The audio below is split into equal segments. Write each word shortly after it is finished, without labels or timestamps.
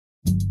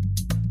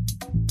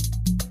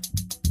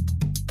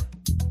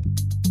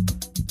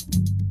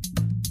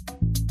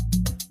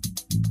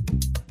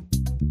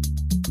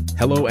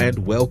Hello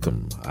and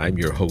welcome. I'm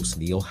your host,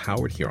 Neil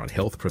Howard, here on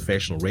Health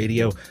Professional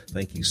Radio.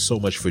 Thank you so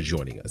much for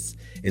joining us.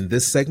 In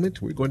this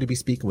segment, we're going to be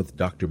speaking with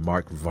Dr.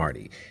 Mark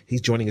Varney.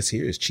 He's joining us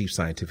here as Chief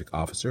Scientific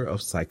Officer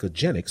of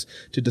PsychoGenics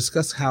to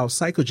discuss how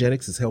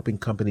PsychoGenics is helping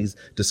companies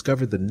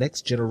discover the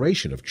next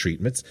generation of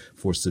treatments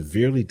for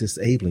severely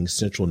disabling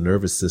central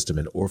nervous system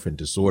and orphan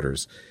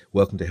disorders.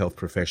 Welcome to Health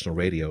Professional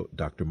Radio,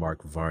 Dr.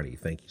 Mark Varney.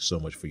 Thank you so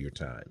much for your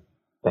time.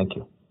 Thank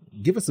you.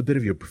 Give us a bit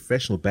of your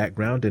professional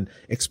background and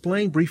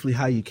explain briefly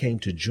how you came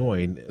to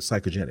join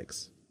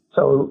PsychoGenics.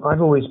 So I've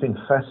always been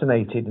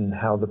fascinated in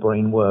how the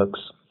brain works.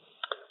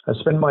 I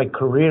spent my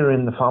career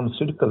in the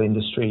pharmaceutical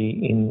industry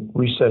in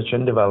research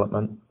and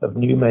development of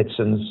new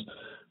medicines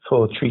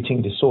for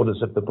treating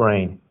disorders of the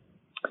brain.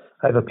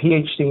 I have a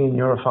PhD in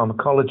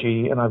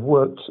neuropharmacology, and I've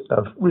worked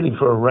really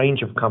for a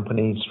range of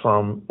companies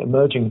from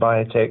emerging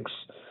biotechs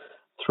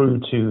through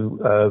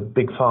to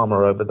big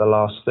pharma over the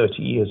last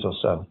 30 years or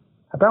so.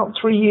 About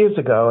 3 years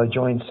ago, I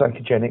joined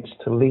PsychoGenics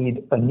to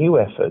lead a new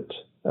effort.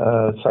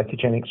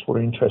 PsychoGenics were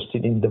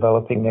interested in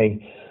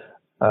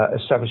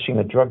establishing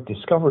a drug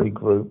discovery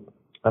group,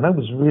 and I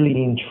was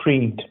really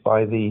intrigued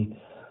by the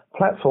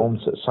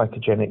platforms that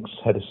PsychoGenics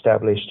had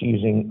established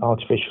using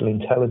artificial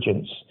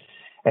intelligence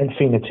and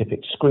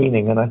phenotypic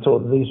screening, and I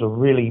thought these were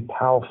really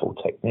powerful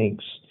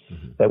techniques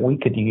that we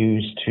could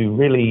use to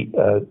really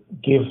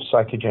give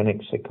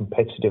PsychoGenics a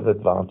competitive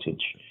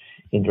advantage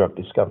in drug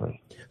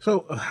discovery.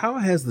 So how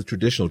has the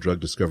traditional drug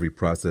discovery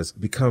process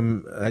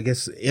become,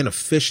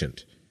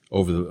 inefficient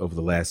over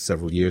the last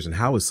several years, and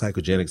how is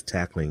PsychoGenics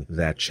tackling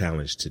that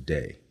challenge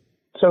today?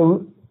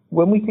 So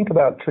when we think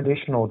about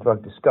traditional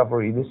drug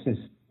discovery, this is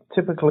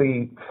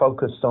typically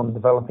focused on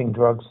developing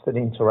drugs that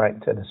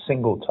interact at a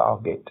single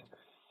target.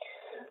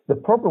 The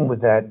problem with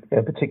that,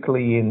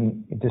 particularly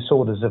in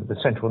disorders of the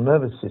central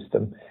nervous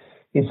system,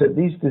 is that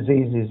these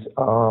diseases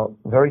are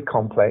very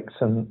complex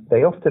and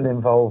they often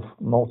involve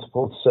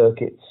multiple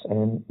circuits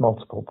and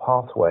multiple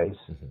pathways.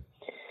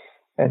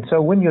 And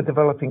so when you're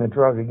developing a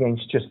drug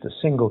against just a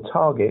single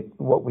target,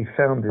 what we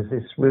found is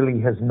this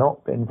really has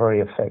not been very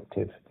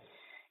effective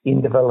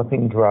in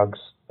developing drugs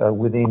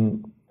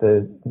within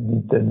the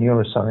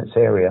neuroscience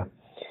area.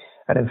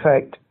 And in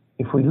fact,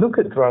 if we look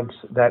at drugs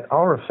that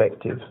are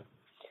effective,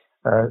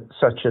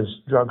 such as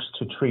drugs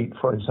to treat,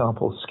 for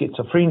example,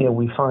 schizophrenia,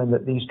 we find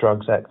that these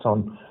drugs act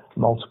on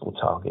multiple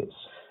targets.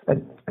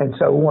 And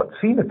so what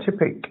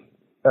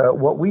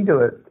we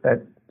do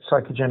at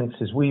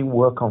PsychoGenics is we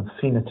work on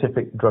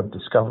phenotypic drug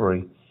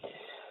discovery.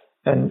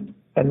 And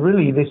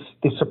really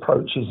this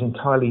approach is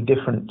entirely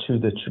different to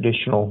the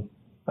traditional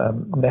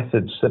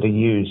methods that are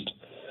used.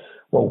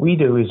 What we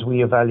do is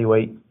we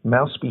evaluate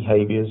mouse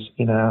behaviors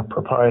in our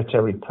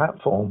proprietary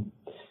platform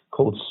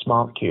called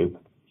SmartCube.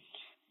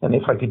 And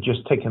if I could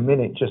just take a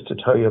minute just to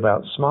tell you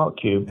about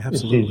SmartCube,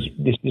 this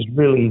is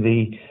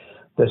really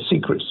the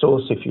secret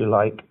sauce, if you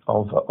like,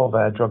 of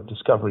our drug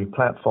discovery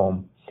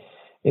platform.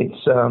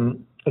 It's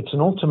an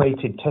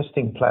automated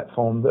testing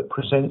platform that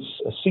presents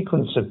a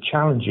sequence of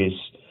challenges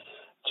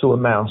to a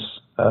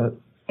mouse,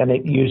 and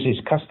it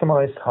uses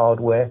customized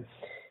hardware.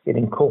 It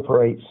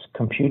incorporates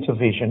computer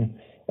vision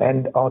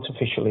and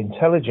artificial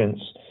intelligence,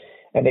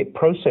 and it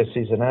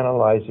processes and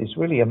analyzes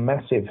really a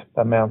massive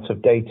amount of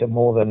data,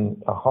 more than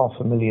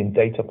 500,000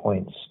 data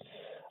points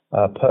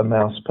per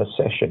mouse per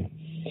session.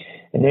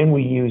 And then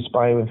we use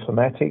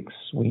bioinformatics,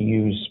 we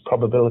use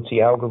probability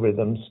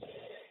algorithms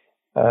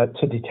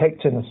to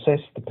detect and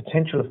assess the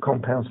potential of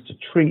compounds to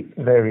treat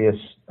various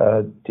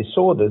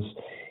disorders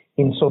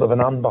in sort of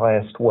an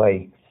unbiased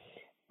way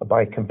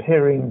by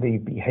comparing the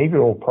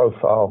behavioral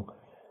profile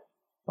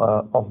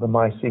of the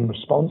mice in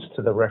response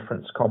to the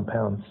reference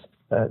compounds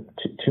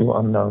to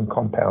unknown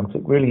compounds.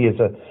 It really is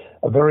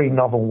a very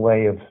novel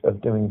way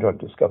of doing drug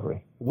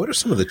discovery. What are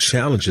some of the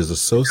challenges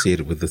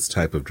associated with this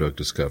type of drug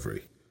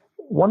discovery?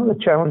 One of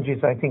the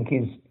challenges, I think,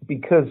 is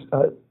because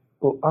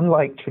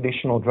unlike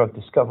traditional drug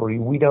discovery,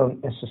 we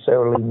don't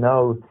necessarily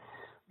know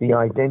the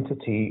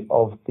identity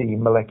of the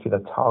molecular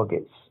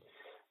targets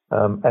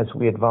as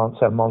we advance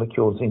our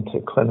molecules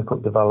into clinical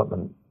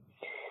development.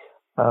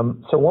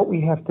 So what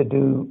we have to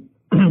do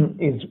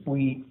is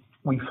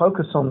we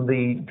focus on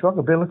the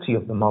druggability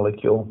of the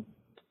molecule,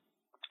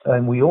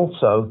 and we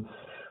also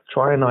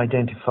try and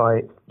identify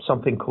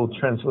something called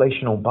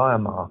translational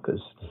biomarkers.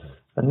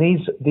 And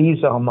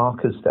these are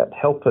markers that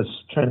help us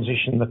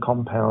transition the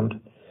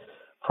compound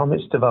from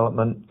its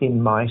development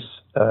in mice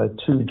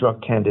to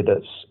drug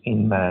candidates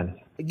in man.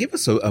 Give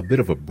us a bit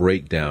of a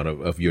breakdown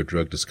of your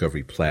drug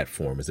discovery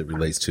platform as it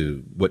relates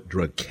to what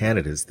drug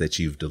candidates that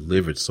you've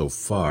delivered so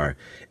far,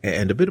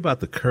 and a bit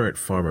about the current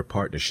pharma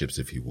partnerships,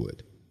 if you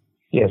would.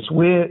 Yes,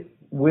 we're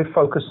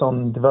focused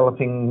on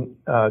developing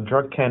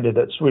drug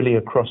candidates really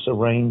across a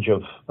range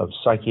of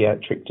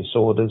psychiatric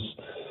disorders,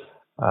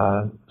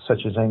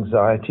 such as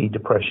anxiety,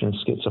 depression,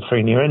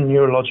 schizophrenia, and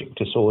neurologic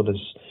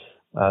disorders,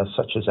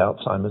 such as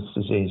Alzheimer's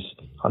disease,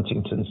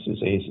 Huntington's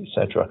disease,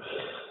 etc.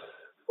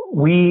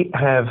 We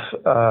have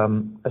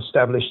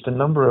established a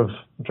number of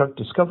drug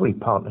discovery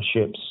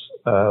partnerships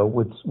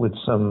with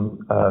some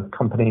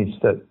companies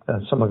that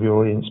some of your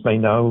audience may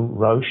know,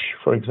 Roche,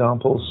 for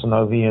example,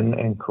 Sanofi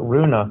and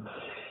Karuna.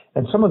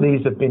 And some of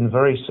these have been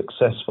very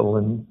successful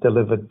and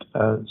delivered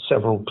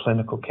several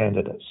clinical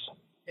candidates.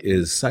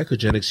 Is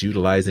PsychoGenics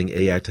utilizing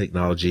AI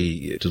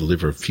technology to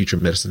deliver future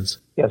medicines?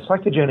 Yeah,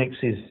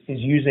 PsychoGenics is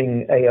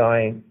using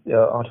AI,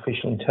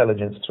 artificial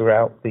intelligence,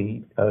 throughout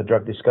the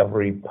drug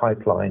discovery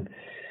pipeline.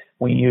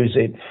 We use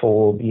it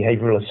for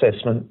behavioral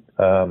assessment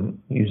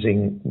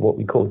using what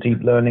we call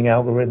deep learning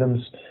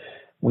algorithms.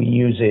 We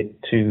use it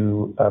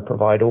to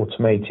provide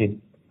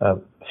automated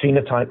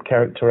phenotype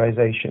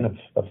characterization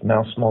of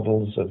mouse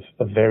models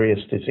of various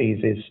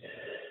diseases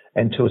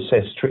and to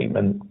assess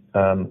treatment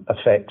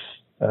effects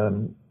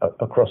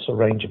across a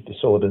range of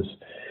disorders.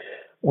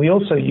 We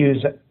also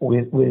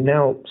we're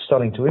now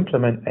starting to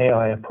implement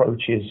AI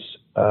approaches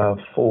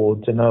for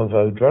de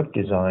novo drug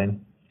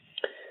design,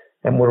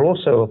 and we're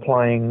also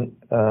applying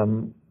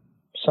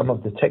some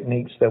of the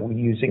techniques that we're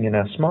using in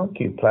our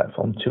SmartCube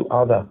platform to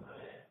other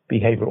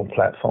behavioral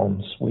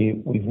platforms.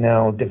 We've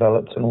now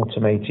developed an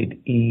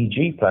automated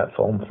EEG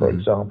platform, for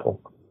example,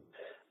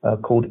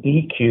 called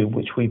eCube,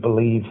 which we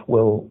believe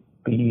will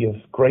be of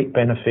great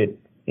benefit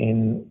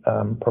in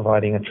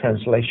providing a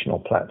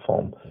translational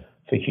platform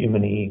for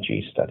human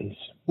EEG studies.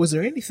 Was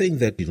there anything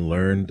that you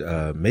learned,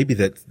 maybe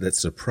that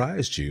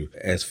surprised you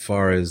as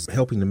far as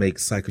helping to make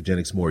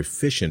PsychoGenics more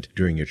efficient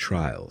during your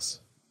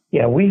trials?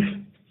 Yeah, we've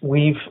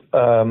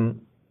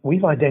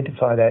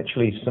identified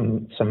actually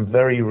some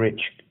very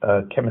rich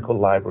chemical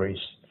libraries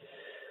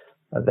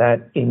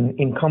that,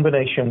 in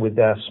combination with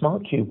our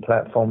SmartCube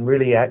platform,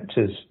 really act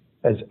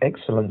as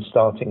excellent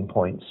starting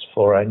points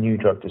for our new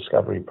drug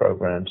discovery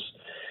programs.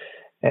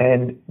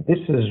 And this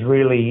has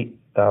really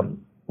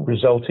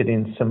resulted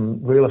in some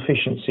real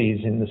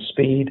efficiencies in the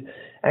speed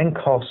and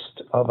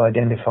cost of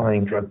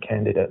identifying drug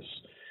candidates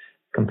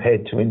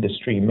compared to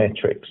industry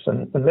metrics.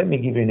 And let me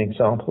give you an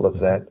example of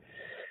that.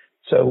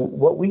 So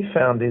what we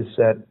found is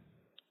that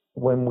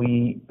when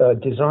we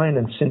design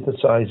and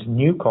synthesize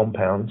new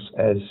compounds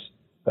as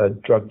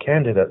drug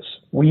candidates,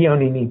 we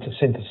only need to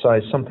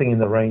synthesize something in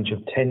the range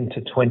of 10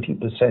 to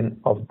 20%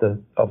 of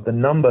the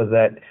number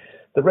that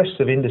the rest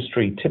of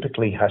industry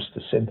typically has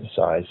to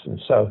synthesize. And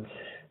so,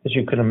 as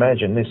you can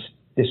imagine,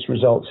 this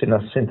results in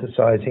us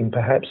synthesizing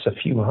perhaps a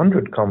few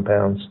hundred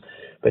compounds,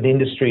 but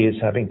industry is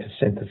having to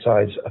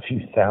synthesize a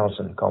few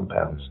thousand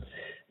compounds.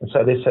 And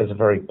so this has a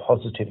very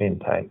positive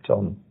impact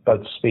on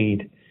both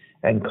speed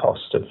and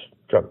cost of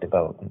drug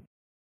development.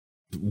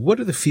 What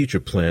are the future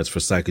plans for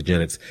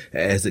PsychoGenics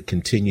as it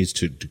continues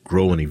to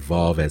grow and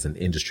evolve as an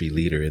industry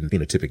leader in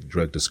phenotypic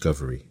drug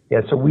discovery?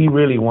 Yeah, so we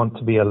really want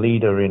to be a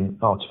leader in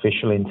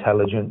artificial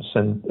intelligence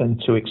and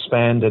to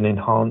expand and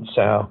enhance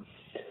our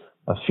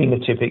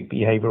phenotypic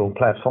behavioral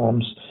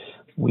platforms.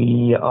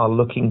 We are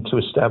looking to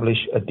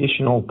establish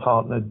additional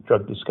partnered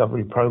drug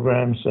discovery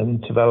programs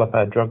and develop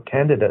our drug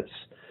candidates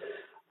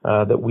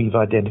that we've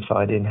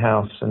identified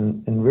in-house.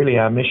 And really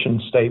our mission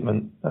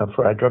statement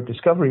for our drug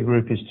discovery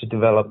group is to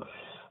develop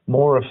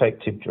more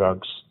effective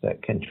drugs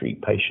that can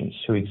treat patients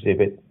who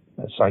exhibit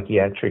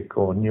psychiatric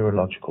or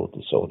neurological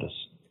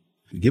disorders.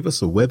 Give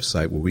us a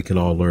website where we can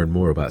all learn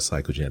more about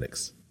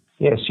PsychoGenics.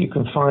 Yes, you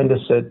can find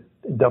us at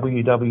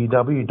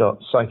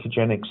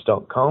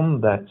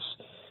www.psychogenics.com. That's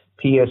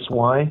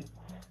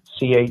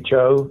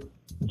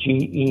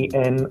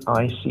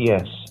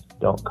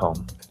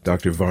PsychoGenics.com.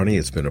 Dr. Varney,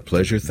 it's been a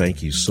pleasure.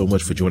 Thank you so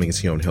much for joining us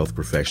here on Health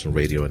Professional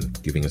Radio and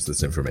giving us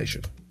this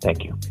information.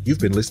 Thank you. You've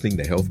been listening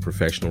to Health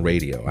Professional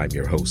Radio. I'm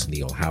your host,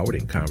 Neil Howard,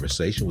 in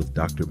conversation with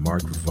Dr.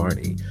 Mark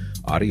Varney.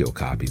 Audio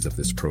copies of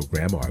this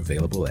program are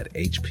available at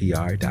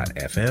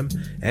hpr.fm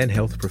and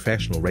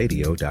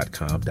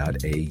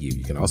healthprofessionalradio.com.au.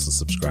 You can also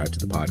subscribe to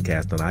the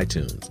podcast on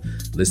iTunes.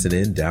 Listen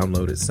in,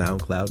 download it,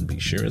 SoundCloud, and be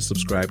sure and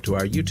subscribe to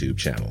our YouTube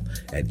channel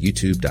at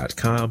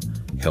youtube.com,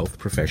 Health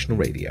Professional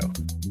Radio.